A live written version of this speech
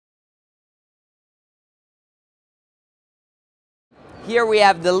Here we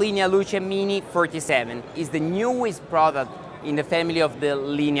have the Linealuce Mini 47. It's the newest product in the family of the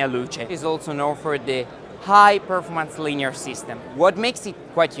Linealuce. It's also known for the high performance linear system. What makes it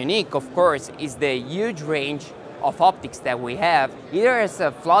quite unique, of course, is the huge range of optics that we have, either as a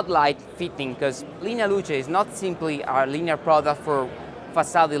floodlight fitting, because Linealuce is not simply a linear product for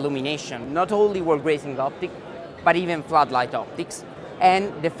facade illumination, not only wall grazing optic, but even floodlight optics.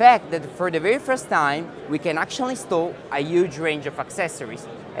 And the fact that for the very first time, we can actually install a huge range of accessories.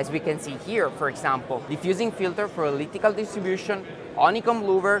 As we can see here, for example, diffusing filter for elliptical distribution, honeycomb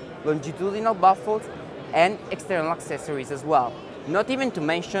louver, longitudinal baffles, and external accessories as well. Not even to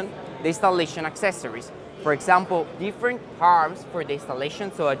mention the installation accessories. For example, different arms for the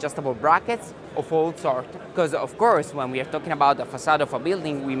installation, so adjustable brackets of all sorts. Because of course, when we are talking about the facade of a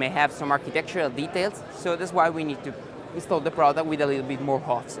building, we may have some architectural details, so that's why we need to install the product with a little bit more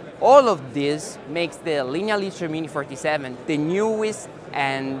offset. All of this makes the Linealuce Mini 47 the newest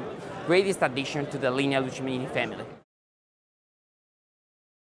and greatest addition to the Linealuce Mini family.